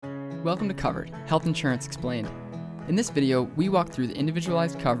Welcome to Covered, Health Insurance Explained. In this video, we walk through the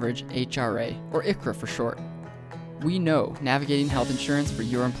Individualized Coverage ICHRA, or ICHRA for short. We know navigating health insurance for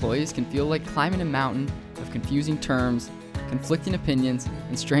your employees can feel like climbing a mountain of confusing terms, conflicting opinions,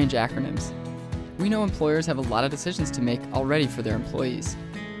 and strange acronyms. We know employers have a lot of decisions to make already for their employees.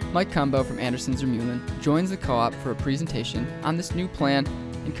 Mike Cumbo from Anderson-Zermulin joins the co-op for a presentation on this new plan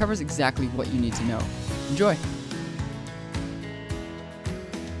and covers exactly what you need to know. Enjoy!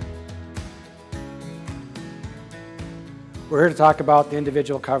 We're here to talk about the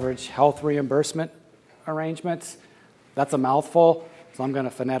individual coverage health reimbursement arrangements. That's a mouthful, so I'm going to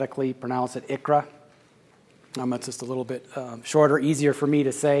phonetically pronounce it ICHRA. It's just a little bit shorter, easier for me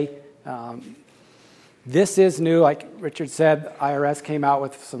to say. This is new. Like Richard said, IRS came out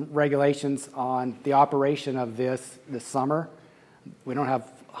with some regulations on the operation of this summer. We don't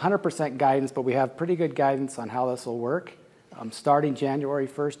have 100% guidance, but we have pretty good guidance on how this will work. Starting January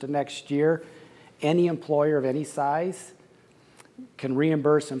 1st of next year, any employer of any size can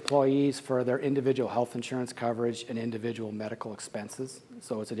reimburse employees for their individual health insurance coverage and individual medical expenses.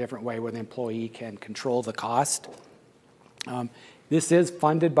 So it's a different way where the employee can control the cost. This is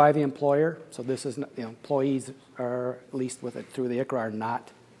funded by the employer, so this is, employees are, at least with it through the ICHRA, are not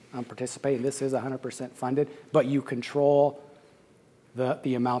participating. This is 100% funded, but you control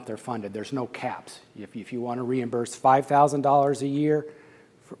the amount they're funded. There's no caps. If you want to reimburse $5,000 a year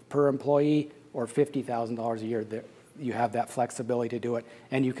per employee or $50,000 a year, you have that flexibility to do it.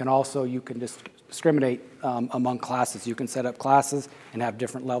 And you can discriminate among classes. You can set up classes and have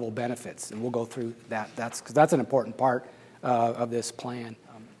different level benefits, and we'll go through that. That's an important part of this plan.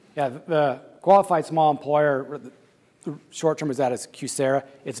 The qualified small employer, the short term is that is ICHRA.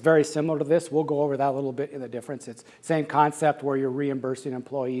 It's very similar to this. We'll go over that a little bit in the difference. It's same concept where you're reimbursing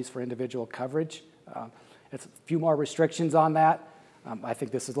employees for individual coverage. It's a few more restrictions on that. I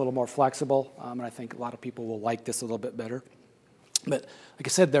think this is a little more flexible, and I think a lot of people will like this a little bit better. But like I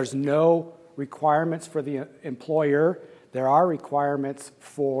said, there's no requirements for the employer. There are requirements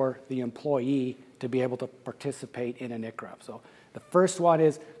for the employee to be able to participate in an ICHRA. So the first one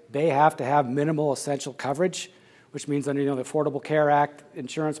is they have to have minimal essential coverage, which means under the Affordable Care Act,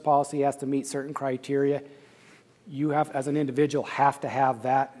 insurance policy has to meet certain criteria. You have, as an individual, have to have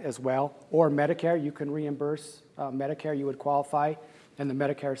that as well. Or Medicare, you can reimburse Medicare, you would qualify, and the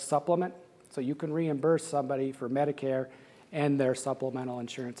Medicare supplement. So you can reimburse somebody for Medicare and their supplemental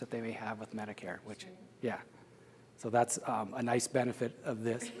insurance that they may have with Medicare, which, yeah. So that's a nice benefit of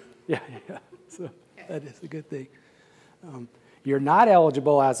this. Yeah. So that is a good thing. You're not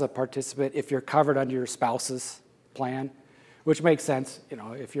eligible as a participant if you're covered under your spouse's plan, which makes sense.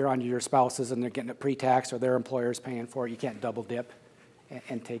 If you're under your spouse's and they're getting it pre-tax or their employer's paying for it, you can't double dip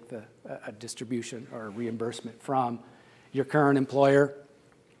and take a distribution or a reimbursement from your current employer.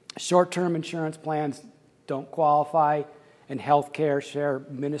 Short-term insurance plans don't qualify, and healthcare share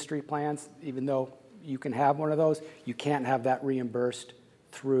ministry plans, even though you can have one of those, you can't have that reimbursed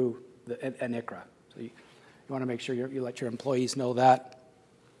through an ICHRA. So you want to make sure you let your employees know that.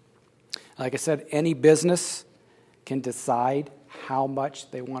 Like I said, any business can decide how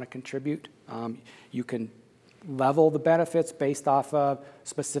much they want to contribute. You can level the benefits based off of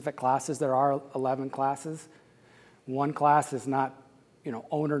specific classes. There are 11 classes. One class is not,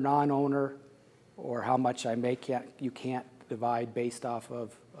 owner, non-owner, or how much I make. You can't divide based off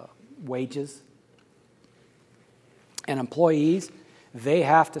of wages. And employees, they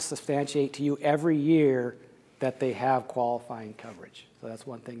have to substantiate to you every year that they have qualifying coverage. So that's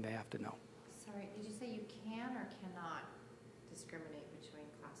one thing they have to know. Sorry, did you say you can or cannot discriminate between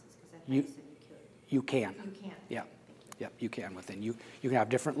classes? Because I thought you said you could. You can. You can. Yeah. Yep, you can within. You can have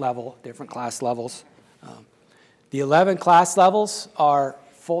different class levels. The 11 class levels are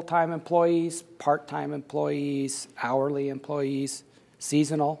full-time employees, part-time employees, hourly employees,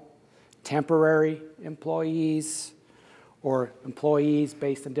 seasonal, temporary employees, or employees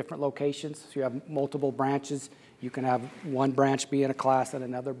based in different locations. So you have multiple branches. You can have one branch be in a class and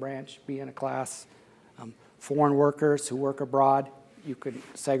another branch be in a class. Foreign workers who work abroad, you could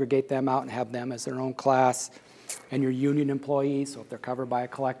segregate them out and have them as their own class. And your union employees, so if they're covered by a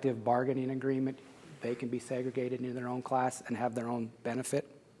collective bargaining agreement, they can be segregated into their own class and have their own benefit.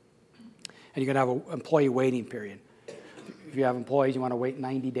 And you can have an employee waiting period. If you have employees, you want to wait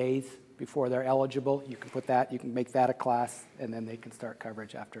 90 days before they're eligible, you can make that a class, and then they can start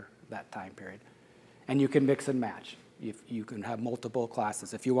coverage after that time period. And you can mix and match. You can have multiple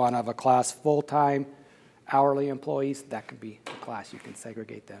classes. If you want to have a class full-time, hourly employees, that could be a class. You can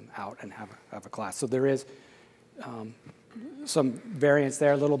segregate them out and have a class. So there is some variance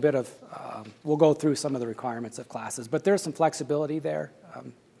there, a little bit of, we'll go through some of the requirements of classes, but there's some flexibility there.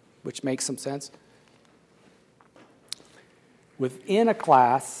 which makes some sense. Within a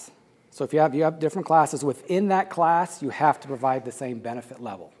class, so if you have different classes, within that class, you have to provide the same benefit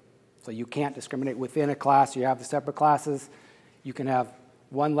level. So you can't discriminate within a class. You have the separate classes. You can have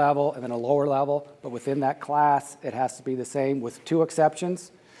one level and then a lower level, but within that class, it has to be the same with two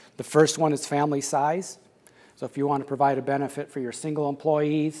exceptions. The first one is family size. So if you want to provide a benefit for your single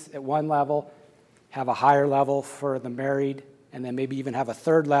employees at one level, have a higher level for the married, and then maybe even have a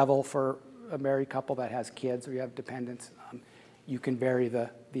third level for a married couple that has kids or you have dependents, you can vary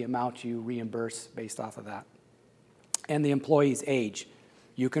the amount you reimburse based off of that. And the employee's age.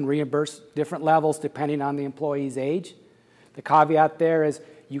 You can reimburse different levels depending on the employee's age. The caveat there is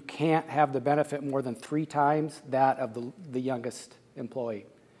you can't have the benefit more than 3 times that of the youngest employee.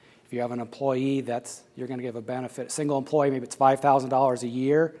 If you have an employee you're going to give a benefit, a single employee, maybe it's $5,000 a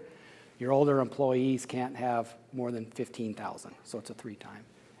year, your older employees can't have more than $15,000, so it's a 3 time.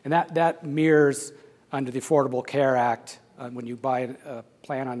 And that mirrors under the Affordable Care Act, when you buy a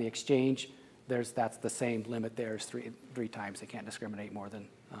plan on the exchange, that's the same limit there is three times. They can't discriminate more than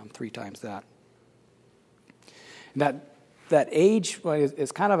 3 times that. And that age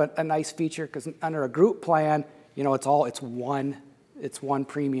is kind of a nice feature because under a group plan, it's one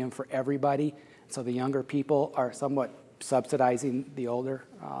premium for everybody. So the younger people are somewhat subsidizing the older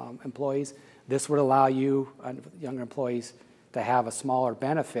employees. This would allow you, younger employees, to have a smaller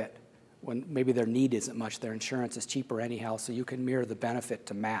benefit when maybe their need isn't much. Their insurance is cheaper anyhow, so you can mirror the benefit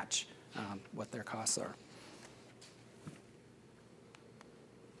to match what their costs are.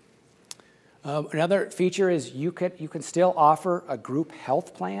 Another feature is you can still offer a group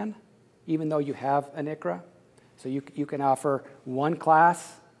health plan even though you have an ICHRA. So you can offer one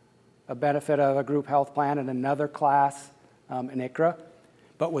class a benefit of a group health plan and another class an ICHRA.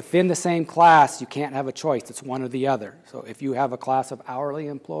 But within the same class, you can't have a choice. It's one or the other. So if you have a class of hourly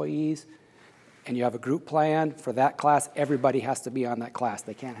employees and you have a group plan, for that class, everybody has to be on that class.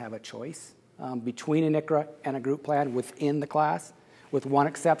 They can't have a choice between an ICHRA and a group plan within the class, with one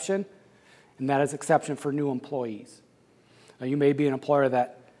exception, and that is exception for new employees. Now, you may be an employer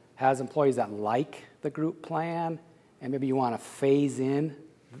that has employees that like the group plan, and maybe you want to phase in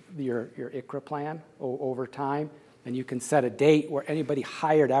your ICHRA plan over time. And you can set a date where anybody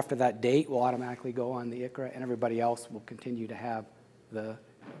hired after that date will automatically go on the ICHRA, and everybody else will continue to have the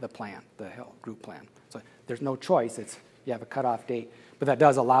plan, the health group plan. So there's no choice. You have a cutoff date, but that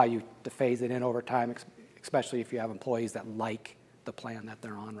does allow you to phase it in over time, especially if you have employees that like the plan that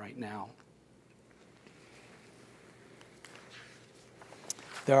they're on right now.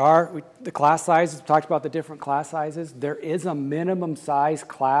 There are the class sizes. We talked about the different class sizes. There is a minimum size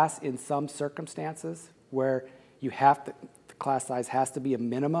class in some circumstances where the class size has to be a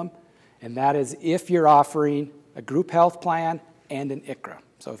minimum, and that is if you're offering a group health plan and an ICHRA.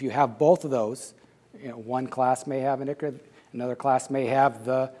 So if you have both of those, one class may have an ICHRA, another class may have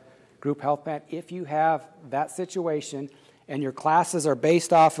the group health plan. If you have that situation and your classes are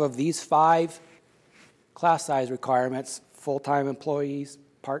based off of these 5 class size requirements, full-time employees,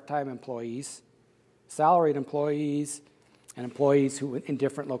 part-time employees, salaried employees, and employees who in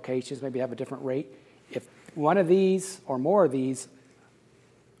different locations maybe have a different rate, if one of these or more of these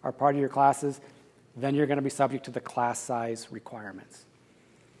are part of your classes, then you're going to be subject to the class size requirements.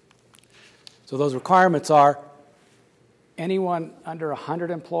 So those requirements are anyone under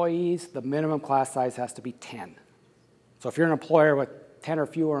 100 employees, the minimum class size has to be 10. So if you're an employer with 10 or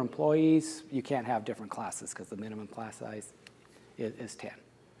fewer employees, you can't have different classes because the minimum class size is 10.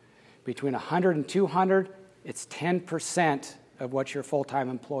 Between 100 and 200, it's 10% of what your full-time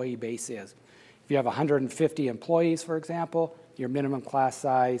employee base is. If you have 150 employees, for example, your minimum class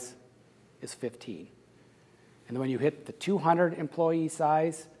size is 15. And then when you hit the 200 employee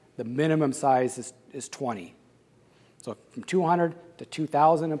size, the minimum size is 20. So from 200 to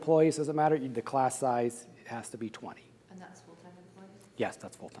 2,000 employees, doesn't matter, the class size has to be 20. And that's full-time employees? Yes,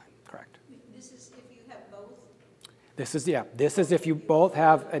 that's full-time, correct. This is if you have both? This is if you both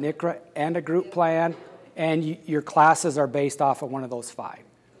have an ICHRA and a group plan, and your classes are based off of one of those 5.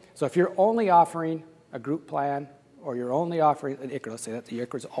 So if you're only offering a group plan or you're only offering an ICHRA, let's say that the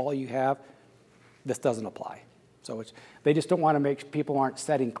ICHRA is all you have, this doesn't apply. So they just don't want to make people aren't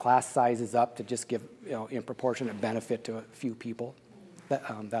setting class sizes up to just give in proportionate benefit to a few people.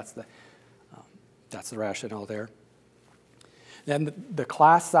 That's the rationale there. Then the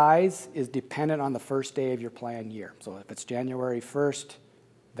class size is dependent on the first day of your plan year. So if it's January 1st,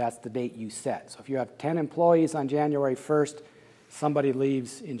 that's the date you set. So if you have 10 employees on January 1st, somebody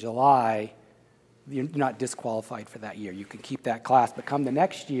leaves in July, you're not disqualified for that year. You can keep that class, but come the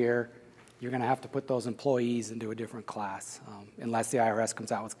next year, you're going to have to put those employees into a different class, unless the IRS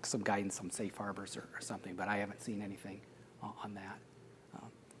comes out with some guidance on safe harbors or something, but I haven't seen anything on that.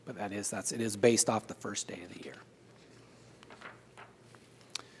 But it is based off the first day of the year.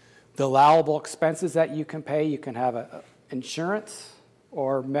 The allowable expenses that you can pay, you can have insurance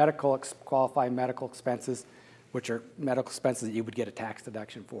or qualified medical expenses, which are medical expenses that you would get a tax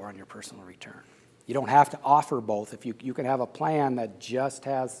deduction for on your personal return. You don't have to offer both. If you can have a plan that just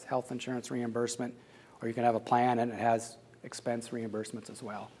has health insurance reimbursement, or you can have a plan and it has expense reimbursements as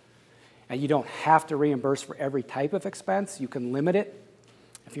well. And you don't have to reimburse for every type of expense. You can limit it.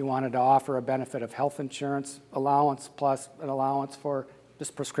 If you wanted to offer a benefit of health insurance allowance plus an allowance for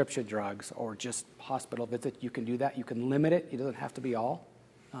just prescription drugs or just hospital visit, you can do that. You can limit it. It doesn't have to be all,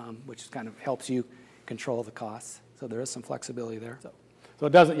 which kind of helps you control the costs. So there is some flexibility there. So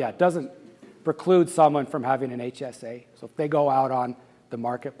it doesn't preclude someone from having an HSA. So if they go out on the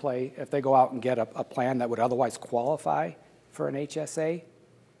marketplace, if they go out and get a plan that would otherwise qualify for an HSA,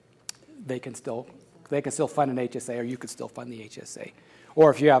 they can still fund an HSA, or you could still fund the HSA. Or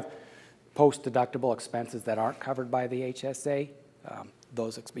if you have post-deductible expenses that aren't covered by the HSA,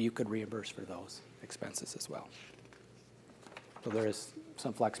 you could reimburse for those expenses as well. So there is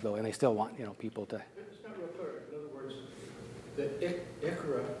some flexibility, and they still want people to. It's not real clear. In other words, the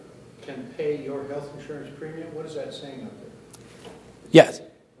ICHRA can pay your health insurance premium. What is that saying up there? Yes.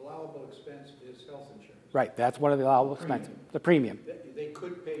 Allowable expense is health insurance. Right. That's one of the allowable expenses. The premium. They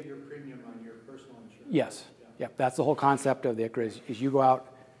could pay your premium on your personal insurance. Yes. Yeah. That's the whole concept of the ICHRA is you go out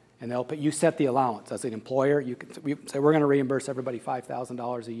and they'll pay. You set the allowance as an employer. You can say we're going to reimburse everybody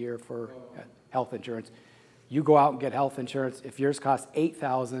 $5,000 a year for health insurance. You go out and get health insurance. If yours costs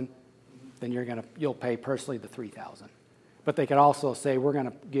 $8,000, then you'll pay personally the $3,000. But they can also say we're going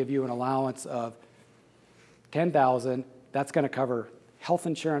to give you an allowance of $10,000. That's going to cover health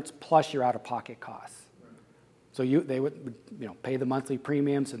insurance plus your out-of-pocket costs. Right. So they would pay the monthly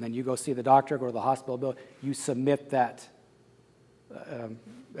premiums, and then you go see the doctor, go to the hospital bill. You submit that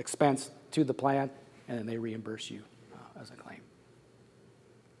expense to the plan, and then they reimburse you as a claim.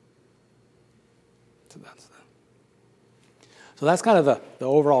 So that's kind of the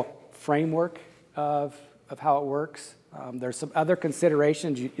overall framework of how it works. There's some other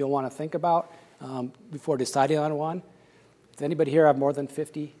considerations you'll want to think about before deciding on one. Does anybody here have more than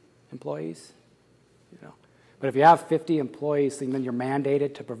 50 employees? But if you have 50 employees, then you're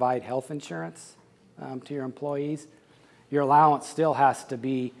mandated to provide health insurance to your employees. Your allowance still has to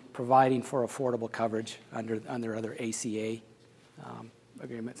be providing for affordable coverage under other ACA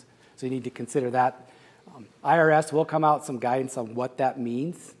agreements. So you need to consider that. IRS will come out with some guidance on what that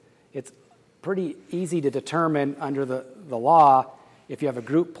means. It's pretty easy to determine under the law if you have a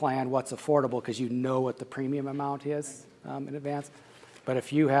group plan what's affordable because you know what the premium amount is in advance. But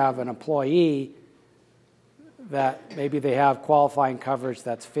if you have an employee that maybe they have qualifying coverage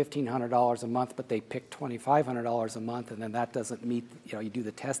that's $1,500 a month, but they pick $2,500 a month, and then that doesn't meet, you do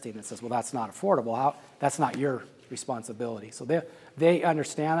the testing and it says, well, that's not affordable. That's not your responsibility. So they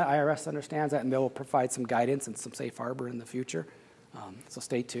understand that, IRS understands that, and they'll provide some guidance and some safe harbor in the future. So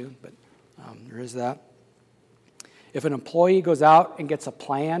stay tuned, but there is that. If an employee goes out and gets a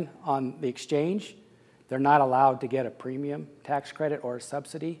plan on the exchange, they're not allowed to get a premium tax credit or a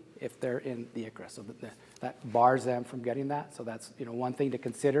subsidy if they're in the ICHRA. So that bars them from getting that. So that's one thing to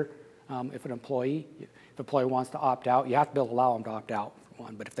consider. If an employee wants to opt out, you have to be able to allow them to opt out for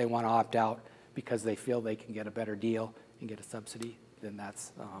one. But if they want to opt out because they feel they can get a better deal and get a subsidy, then that's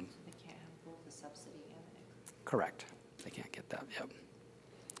they can't have both the subsidy and an ICHRA. Correct. They can't get that. Yep.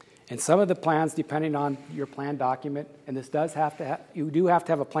 And some of the plans, depending on your plan document, and this does have to you do have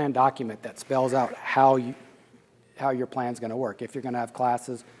to have a plan document that spells out how your plan's going to work. If you're going to have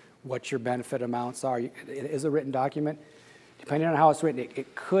classes, what your benefit amounts are. It is a written document. Depending on how it's written,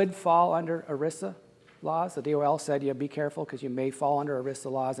 it could fall under ERISA laws. The DOL said, be careful because you may fall under ERISA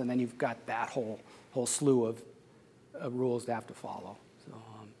laws, and then you've got that whole slew of rules to have to follow. So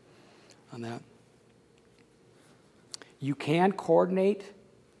on that. You can coordinate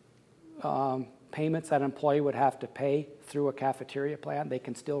payments that an employee would have to pay through a cafeteria plan. They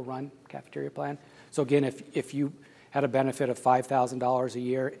can still run cafeteria plan. So again, if you had a benefit of $5,000 a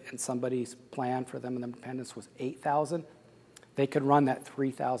year and somebody's plan for them and their dependents was $8,000, they could run that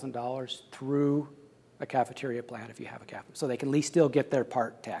 $3,000 through a cafeteria plan if you have a cafeteria. So they can at least still get their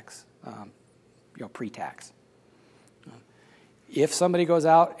part tax, pre-tax. If somebody goes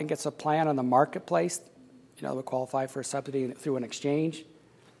out and gets a plan on the marketplace, would qualify for a subsidy through an exchange,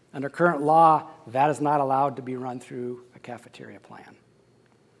 under current law, that is not allowed to be run through a cafeteria plan.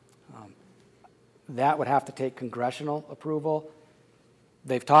 That would have to take congressional approval.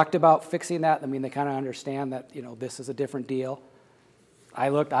 They've talked about fixing that. I mean, they kind of understand that, this is a different deal. I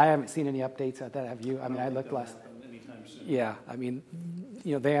haven't seen any updates at that, have you? I mean, I looked last. Anytime soon. Yeah, I mean,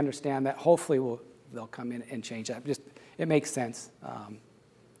 they understand that. Hopefully they'll come in and change that. It makes sense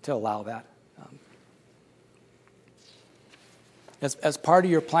to allow that. As part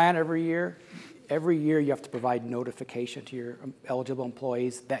of your plan every year you have to provide notification to your eligible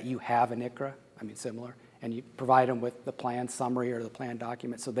employees that you have an ICHRA, similar, and you provide them with the plan summary or the plan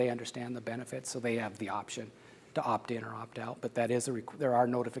document so they understand the benefits, so they have the option to opt in or opt out. But there are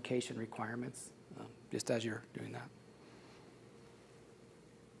notification requirements just as you're doing that.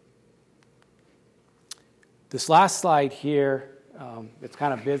 This last slide here, it's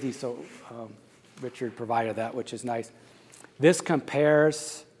kind of busy, so Richard provided that, which is nice. This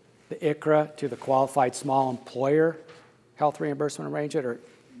compares the ICHRA to the qualified small employer health reimbursement arrangement, or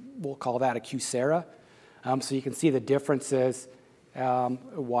we'll call that a QSERA. So you can see the differences,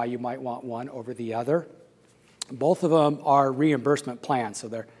 why you might want one over the other. Both of them are reimbursement plans, so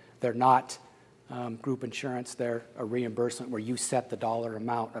they're not group insurance. They're a reimbursement where you set the dollar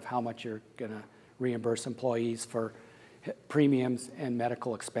amount of how much you're going to reimburse employees for premiums and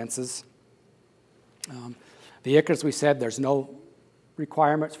medical expenses. The ICHRA, as we said, there's no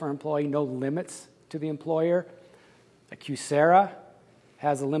requirements for employee, no limits to the employer. A QSERA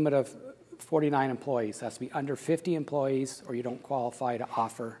has a limit of 49 employees. It has to be under 50 employees or you don't qualify to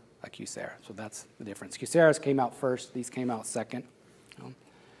offer a QSERA. So that's the difference. QSERAs came out first. These came out second.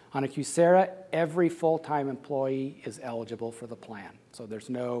 On a QSERA, every full-time employee is eligible for the plan. So there's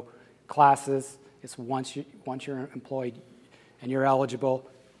no classes. It's once you're employed and you're eligible,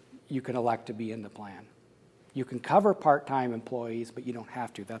 you can elect to be in the plan. You can cover part-time employees, but you don't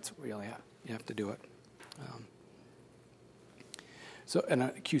have to. That's really how you have to do it. So in a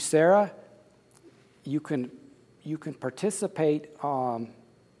QSERA, you can participate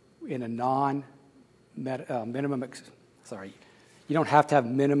in a minimum. You don't have to have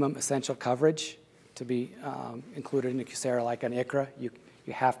minimum essential coverage to be included in a QSERA like an ICHRA. You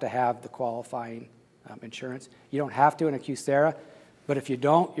have to have the qualifying insurance. You don't have to in a QSERA, but if you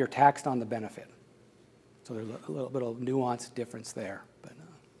don't, you're taxed on the benefit. So there's a little bit of nuanced difference there. But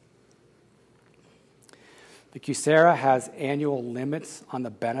the QSERA has annual limits on the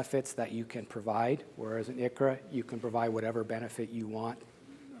benefits that you can provide, whereas in ICHRA, you can provide whatever benefit you want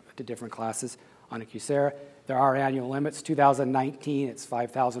to different classes. On a QSERA, there are annual limits. 2019, it's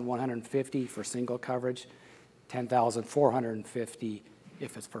 $5,150 for single coverage, $10,450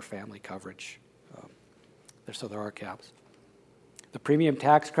 if it's for family coverage. So there are caps. The premium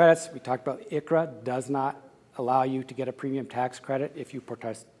tax credits, we talked about ICHRA, does not allow you to get a premium tax credit if you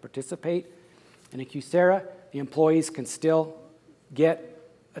participate. In a QSERA, the employees can still get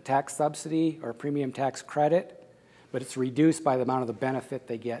a tax subsidy or a premium tax credit, but it's reduced by the amount of the benefit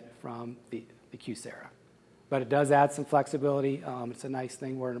they get from the QSERA. But it does add some flexibility. It's a nice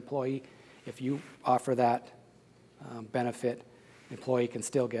thing where an employee, if you offer that benefit, the employee can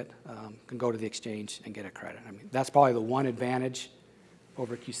still can go to the exchange and get a credit. That's probably the one advantage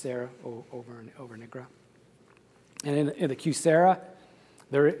over QSERA, over ICHRA. And in the QSERA,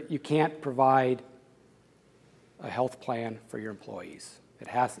 you can't provide a health plan for your employees.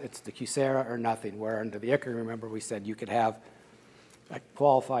 It's the QSERA or nothing, where under the ICHRA, remember we said you could have a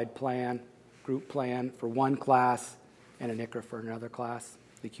qualified plan, group plan for one class and an ICHRA for another class.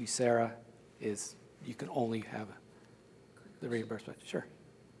 The QSERA is, you can only have the reimbursement. Sure.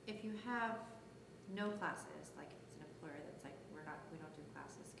 If you have no classes, like it's an employer that's like, we don't do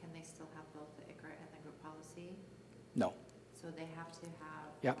classes, can they still have both the ICHRA and the group policy? No. So they have to have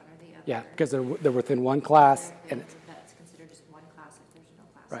Yep. one or the other? Yeah, because they're within one class. And that's considered just one class if there's no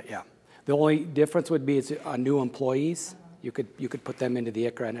classes? right, yeah. The only difference would be it's on new employees. You could put them into the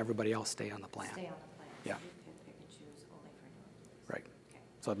ICHRA and everybody else stay on the plan. Stay on the plan. Yeah. So you could pick and choose only for new employees. Right. Okay.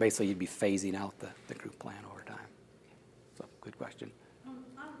 So basically you'd be phasing out the group plan over time. So good question. On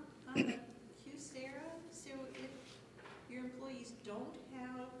the QSERA, so if your employees don't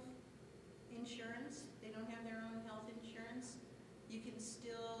have insurance, they don't have their own health insurance, you can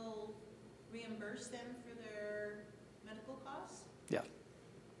still reimburse them for their medical costs? Yeah.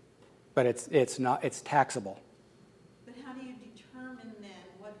 But it's taxable. But how do you determine then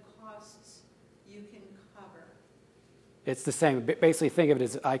what costs you can cover? It's the same. Basically, think of it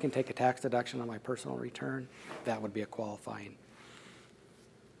as I can take a tax deduction on my personal return. That would be a qualifying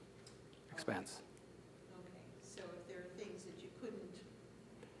expense. Okay, so if there are things that you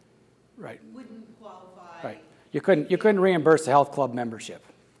Right. wouldn't qualify. Right. You couldn't reimburse a health club membership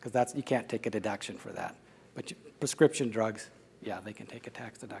because you can't take a deduction for that. But prescription drugs, yeah, they can take a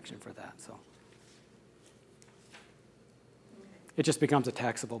tax deduction for that. So Okay. it just becomes a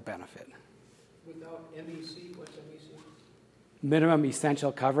taxable benefit. Without MEC, what's MEC? Minimum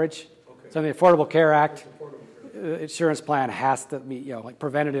essential coverage. Okay. So in the Affordable Care Act, Affordable care. insurance plan has to meet, like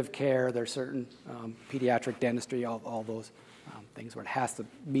preventative care, there's certain pediatric dentistry, all those things where it has to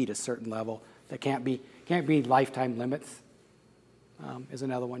meet a certain level. That can't be lifetime limits is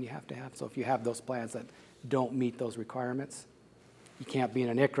another one you have to have. So if you have those plans that don't meet those requirements, you can't be in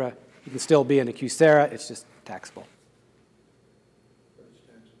an ICHRA. You can still be in a ICHRA, it's just taxable.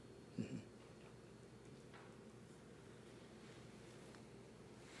 Mm-hmm.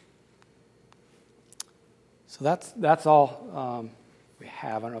 So that's all we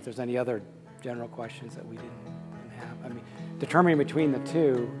have. I don't know if there's any other general questions that we didn't have. I mean, determining between the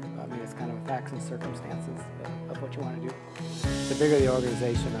two, I mean, it's kind of facts and circumstances of what you want to do. The bigger the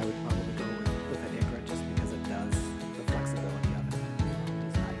organization, I would probably